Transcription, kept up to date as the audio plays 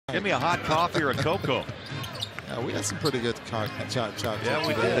Give me a hot coffee or a cocoa. Yeah, we had some pretty good chocolate. Yeah,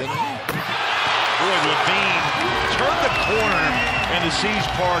 we did. Boy, LaVine turned the corner and the seas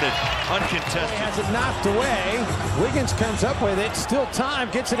parted. Uncontested. Has it knocked away. Wiggins comes up with it. Still time.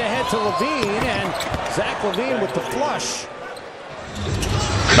 Gets it ahead to LaVine. And Zach LaVine with the flush.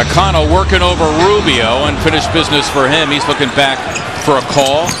 McConnell working over Rubio. Unfinished business for him. He's looking back for a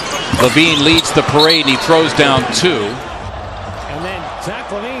call. LaVine leads the parade and he throws down two. And then Zach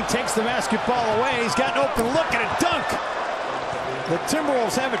LaVine takes the basketball away. He's got an open look at a dunk. The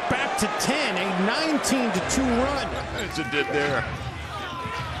Timberwolves have it back to 10, a 19-2 run. As it did there.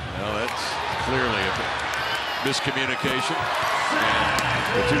 Well, that's clearly a miscommunication.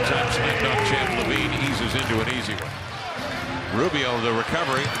 And the two-time slam dunk champ LaVine eases into an easy one. Rubio, the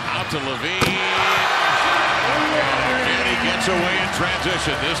recovery, out to LaVine. And he gets away in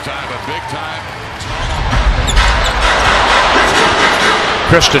transition. This time a big-time.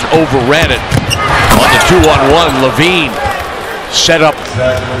 Christian overran it on the 2-on-1. LaVine set up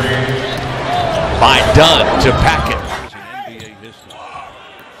by Dunn to Packett. NBA history.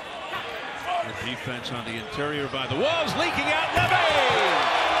 The defense on the interior by the Wolves, leaking out LaVine.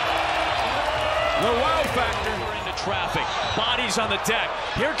 The wow factor into traffic. Bodies on the deck.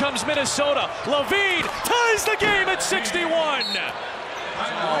 Here comes Minnesota. LaVine ties the game at 61.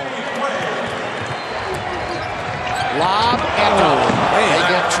 Lob and they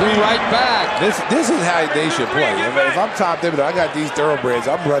get two right back. This is how they should play. If I'm Tom Thibodeau, I got these thoroughbreds.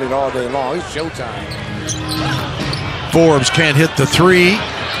 I'm running all day long. It's showtime. Forbes can't hit the three.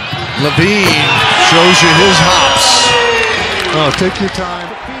 LaVine shows you his hops. Oh, take your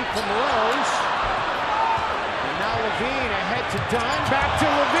time. Feed from Rose. And now LaVine ahead to Dunn. Back to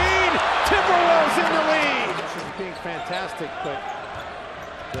LaVine. Timberwolves in the lead. This is being fantastic, but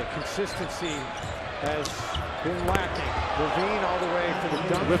the consistency has been lacking. LaVine all the way to the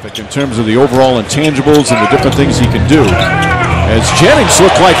dunk. Terrific in terms of the overall intangibles and the different things he can do. As Jennings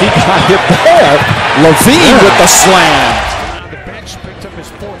looked like he got hit there, LaVine with the slam. On the bench picked up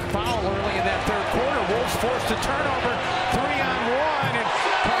his fourth foul early in that third quarter. Wolves forced a turnover, 3-on-1, and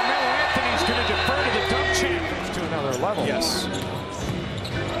Carmelo Anthony's going to defer to the dunk champions to another level. Yes.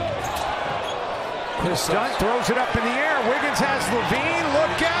 Chris Dunn throws it up in the air. Wiggins has LaVine.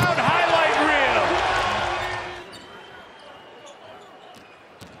 Look out! Highlight reel.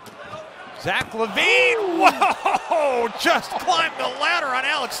 Zach LaVine, whoa, just climbed the ladder on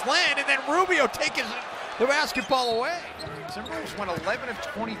Alex Len, and then Rubio taking the basketball away. Timberwolves went 11 of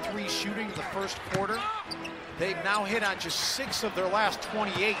 23 shooting in the first quarter. They've now hit on just 6 of their last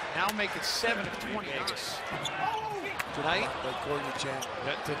 28, now make it 7 of 28. Tonight,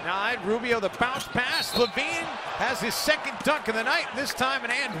 denied. Rubio the bounce pass. LaVine has his second dunk of the night, this time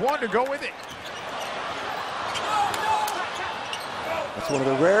an and one to go with it. That's one of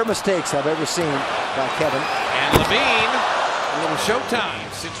the rare mistakes I've ever seen by Kevin. And LaVine, a little showtime.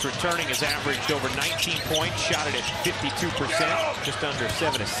 Since returning, has averaged over 19 points, shot it at 52%, just under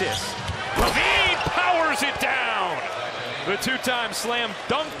 7 assists. LaVine powers it down. The two-time slam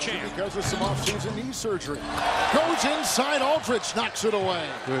dunk champ. Because of some off-season knee surgery. Goes inside, Aldridge knocks it away.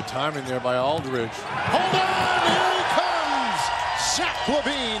 Good timing there by Aldridge. Hold on, here he comes! Zach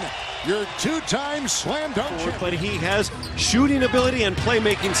LaVine, your two-time slam dunk champ. But he has shooting ability and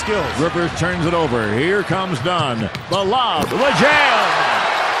playmaking skills. Rivers turns it over. Here comes Dunn. The lob, the jam.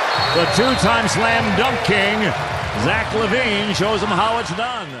 The two-time slam dunk king, Zach LaVine, shows him how it's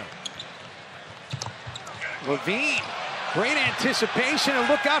done. LaVine, great anticipation, and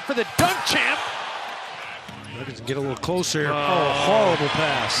look out for the dunk champ. Look, get a little closer. Oh, horrible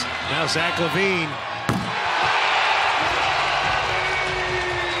pass. Now Zach LaVine.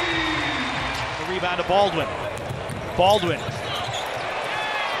 The rebound to Baldwin. Baldwin.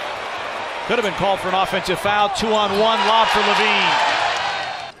 Could have been called for an offensive foul. 2-on-1, lob for LaVine.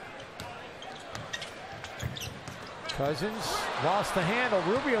 Cousins lost the handle.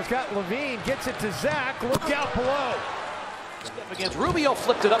 Rubio's got LaVine, gets it to Zach. Look out below. Step against Rubio,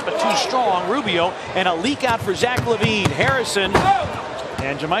 flipped it up, but too strong. Rubio, and a leak out for Zach LaVine. Harrison,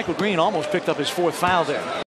 and JaMychal Green almost picked up his fourth foul there.